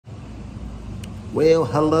Well,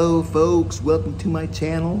 hello folks, welcome to my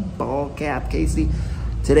channel, Ball Cap Casey.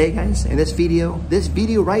 Today guys, in this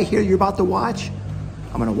video right here you're about to watch,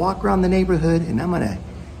 I'm gonna walk around the neighborhood and I'm gonna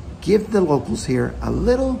give the locals here a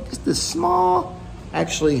little, just a small,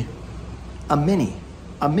 actually a mini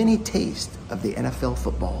taste of the NFL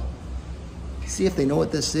football. See if they know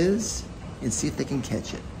what this is and see if they can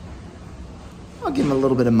catch it. I'll give them a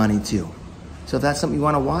little bit of money too. So if that's something you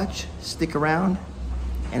wanna watch, stick around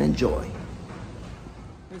and enjoy.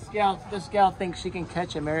 This gal thinks she can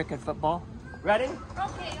catch American football. Ready?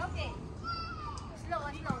 Okay. Slow.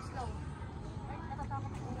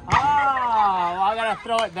 Oh, I gotta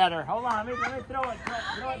throw it better. Hold on, let me throw it.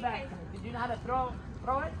 Throw it back. Did you know how to throw it?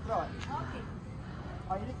 Okay.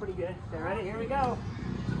 Oh, you did pretty good. Okay, ready? Here we go.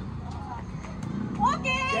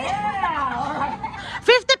 Okay. Yeah, all right.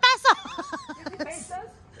 50 pesos. 50 pesos?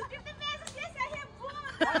 50 pesos, yes,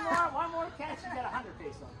 I have one. One more catch, you get 100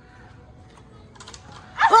 pesos.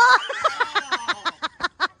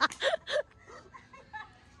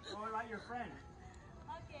 What about your friend?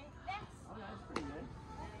 Okay, next. Oh, that's pretty good.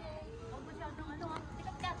 Okay.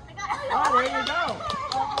 Oh, there you go.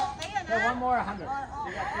 Okay, Okay, one more 100. You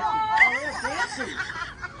got 50. Oh, you're fancy.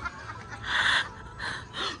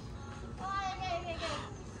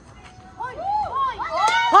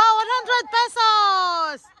 Oh, 100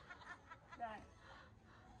 pesos.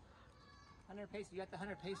 100 pesos. You got the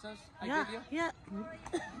 100 pesos I Yeah, give you? yeah.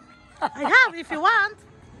 I have if you want.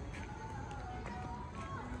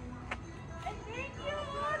 Thank you.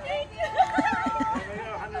 There we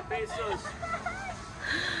go, 100 pesos.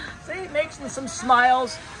 See, it makes some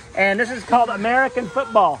smiles. And this is called American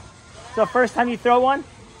football. So first time you throw one?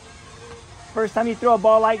 First time you throw a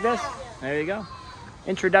ball like this? There you go.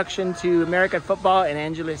 Introduction to American football in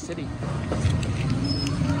Angeles City.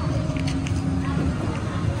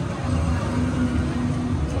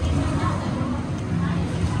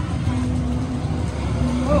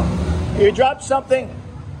 You dropped something.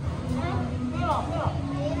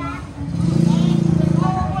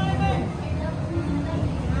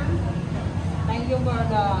 Thank you for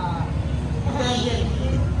the...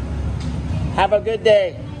 Have a good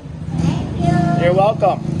day. You're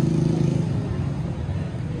welcome.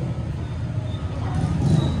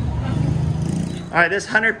 All right, this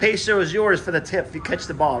 100 peso is yours for the tip if you catch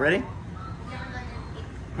the ball. Ready?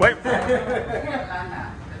 Wait.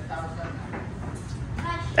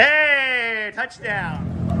 Hey,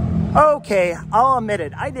 touchdown. Okay, I'll admit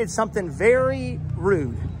it. I did something very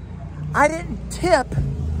rude. I didn't tip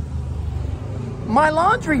my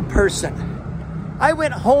laundry person. I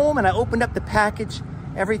went home and I opened up the package.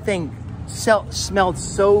 Everything smelled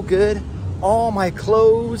so good. All my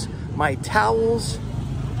clothes, my towels.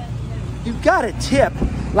 You've got to tip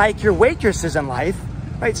like your waitresses in life,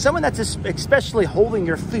 right? Someone that's especially holding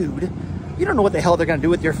your food. You don't know what the hell they're going to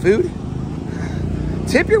do with your food.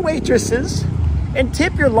 Tip your waitresses and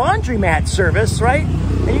tip your laundromat service, right?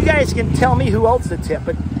 And you guys can tell me who else to tip,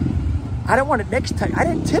 but I don't want it next time. I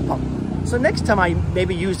didn't tip them. So next time I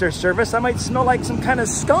maybe use their service, I might smell like some kind of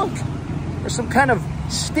skunk or some kind of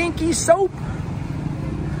stinky soap.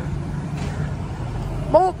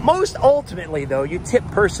 Most ultimately though, you tip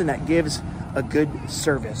person that gives a good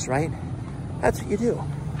service, right? That's what you do.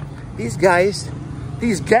 These guys,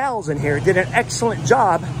 these gals in here did an excellent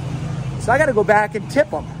job. So I got to go back and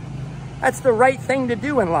tip them. That's the right thing to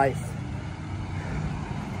do in life.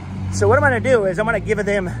 So what I'm going to do is I'm going to give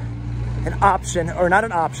them an option, or not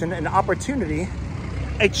an option, an opportunity,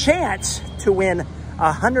 a chance to win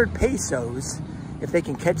 100 pesos if they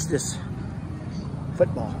can catch this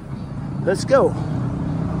football. Let's go.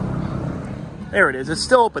 There it is. It's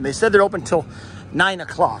still open. They said they're open till 9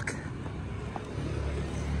 o'clock.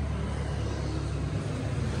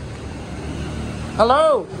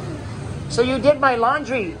 Hello. So you did my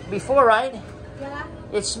laundry before, right? Yeah.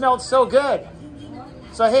 It smelled so good.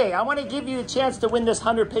 So hey, I want to give you a chance to win this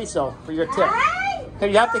 100 peso for your tip. Okay,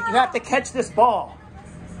 you have to catch this ball.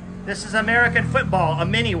 This is American football, a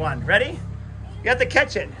mini one. Ready? You have to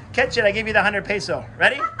catch it. Catch it. I give you the 100 peso.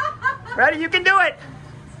 Ready? Ready? You can do it.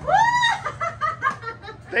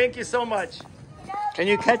 Thank you so much. Can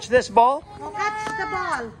you catch this ball? Catch the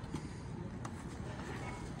ball.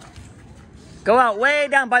 Go out way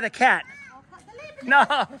down by the cat. No.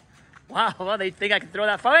 Wow, well, they think I can throw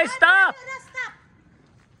that far. Hey, stop!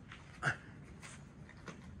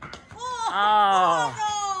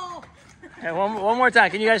 Oh. Hey, one more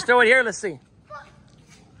time. Can you guys throw it here? Let's see.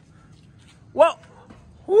 Whoa.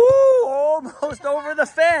 Woo, almost over the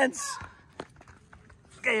fence.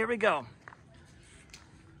 Okay, here we go.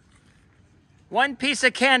 One piece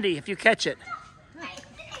of candy if you catch it.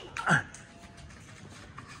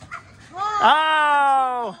 Oh!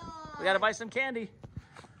 We gotta buy some candy.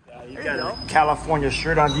 You got a California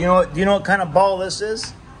shirt on. Do you know what kind of ball this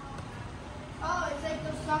is? Oh, it's like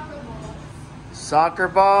the soccer ball. Soccer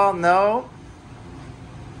ball? No.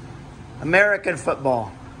 American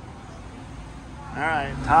football. All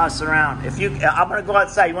right, toss around. I'm gonna go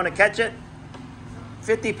outside. You want to catch it?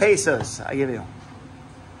 50 pesos. I give you.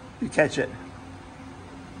 You catch it.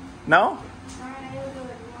 No? All right, I will do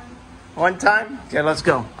it One time? Okay, let's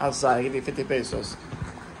go outside. I'll give you 50 pesos.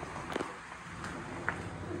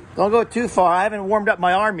 Don't go too far. I haven't warmed up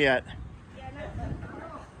my arm yet.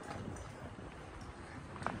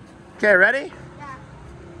 Okay, ready? Yeah.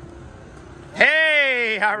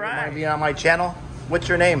 Hey, all right. You want to be on my channel? What's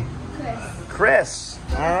your name? Chris. Chris.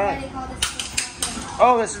 All right.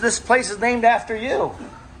 Oh, this place is named after you.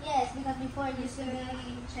 Yes, because before it used to be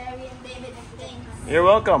Cherry and David and things. You're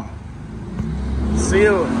welcome. See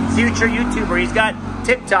you, future YouTuber. He's got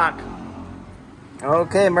TikTok.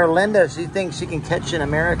 Okay, Merlinda, she thinks she can catch an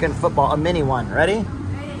American football, a mini one. Ready?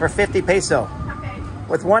 For 50 peso. Okay.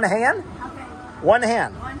 With one hand? Okay. One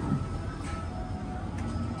hand.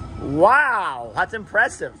 Wow, that's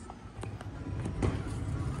impressive.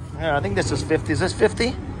 Yeah, I think this is 50. Is this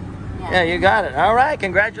 50? Yeah, you got it. All right,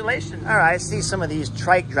 congratulations. All right, I see some of these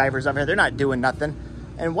trike drivers up here. They're not doing nothing.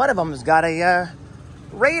 And one of them has got a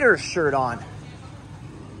Raiders shirt on.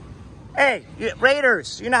 Hey,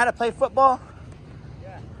 Raiders, you know how to play football?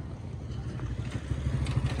 Yeah.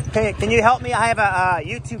 Hey, can you help me? I have a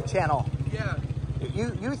YouTube channel. Yeah.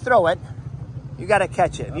 You throw it. You got to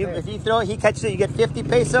catch it. If you throw it, he catches it, you get 50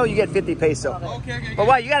 peso, you get 50 peso. Okay. But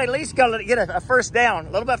why? You got to at least go get a first down.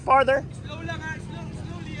 A little bit farther. Slowly,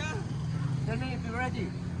 Tell me if you're ready.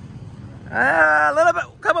 A little bit,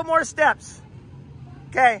 couple more steps.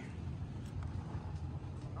 Okay.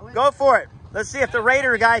 Go for it. Let's see if the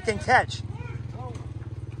Raider guy can catch.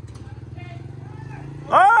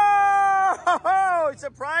 Oh, it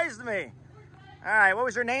surprised me. All right, what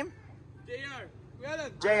was your name? JR.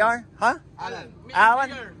 JR? Huh? Alan.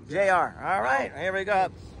 Alan? JR. All right, here we go.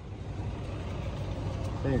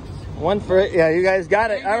 Thanks. One for, yeah, you guys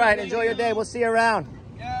got it. All right, enjoy your day. We'll see you around.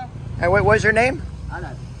 Yeah. Hey, what was your name?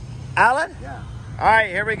 Alan. Alan? Yeah. All right,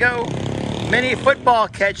 here we go. Mini football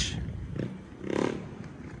catch.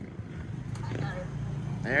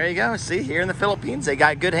 There you go. See, here in the Philippines, they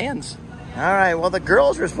got good hands. All right, well, the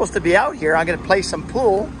girls were supposed to be out here. I'm going to play some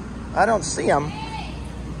pool. I don't see them.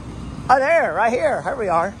 Oh, there, right here. Here we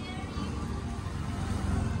are.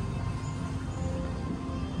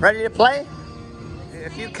 Ready to play?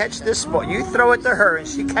 If you catch this ball, you throw it to her and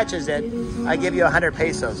she catches it, I give you 100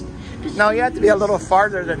 pesos. No, you have to be a little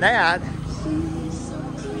farther than that.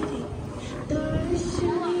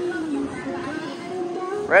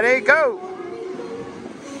 Ready, go.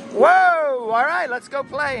 Whoa, all right, let's go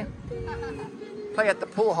play. Play at the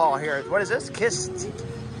pool hall here. What is this?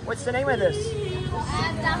 What's the name of this?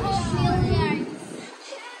 The whole billiards.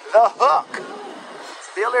 The Hook.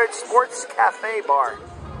 Billiard Sports Cafe Bar.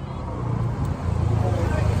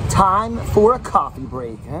 Time for a coffee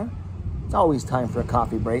break, huh? It's always time for a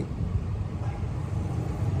coffee break.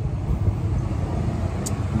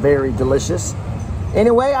 Very delicious.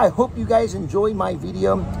 Anyway, I hope you guys enjoyed my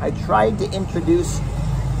video. I tried to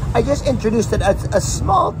I just introduced a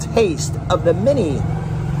small taste of a mini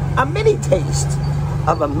taste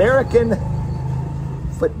of American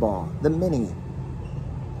football. The mini,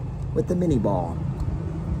 with the mini ball.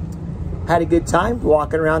 Had a good time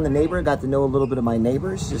walking around the neighborhood. Got to know a little bit of my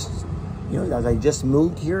neighbors. Just, you know, as I just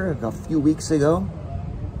moved here a few weeks ago.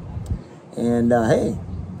 And hey,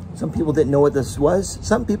 some people didn't know what this was.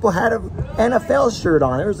 Some people had an NFL shirt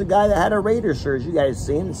on. There was a guy that had a Raiders shirt, as you guys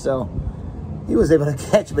seen. So he was able to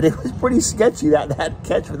catch, but it was pretty sketchy, that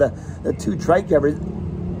catch with the two trike drivers.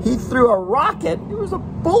 He threw a rocket. There was a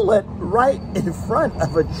bullet right in front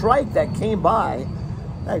of a trike that came by.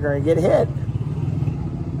 They're going to get hit.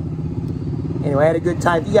 Anyway, I had a good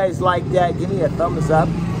time. If you guys like that, give me a thumbs up.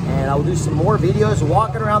 And I'll do some more videos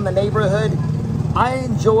walking around the neighborhood. I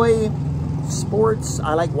enjoy sports.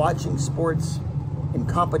 I like watching sports and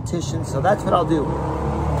competition. So that's what I'll do.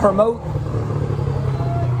 Promote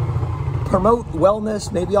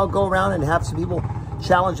wellness. Maybe I'll go around and have some people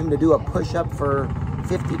challenge them to do a push-up for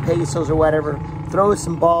 50 pesos or whatever. Throw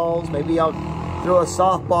some balls. Maybe I'll throw a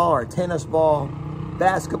softball or a tennis ball.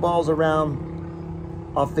 Basketballs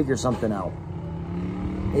around. I'll figure something out.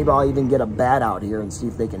 Maybe I'll even get a bat out here and see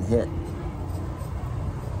if they can hit.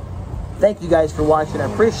 Thank you guys for watching.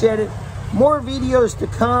 I appreciate it. More videos to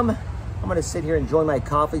come. I'm going to sit here and enjoy my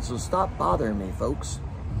coffee, so stop bothering me, folks.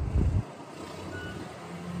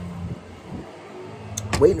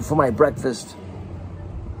 Waiting for my breakfast.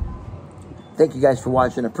 Thank you guys for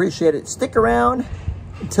watching. Appreciate it. Stick around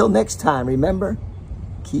until next time. Remember,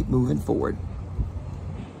 keep moving forward.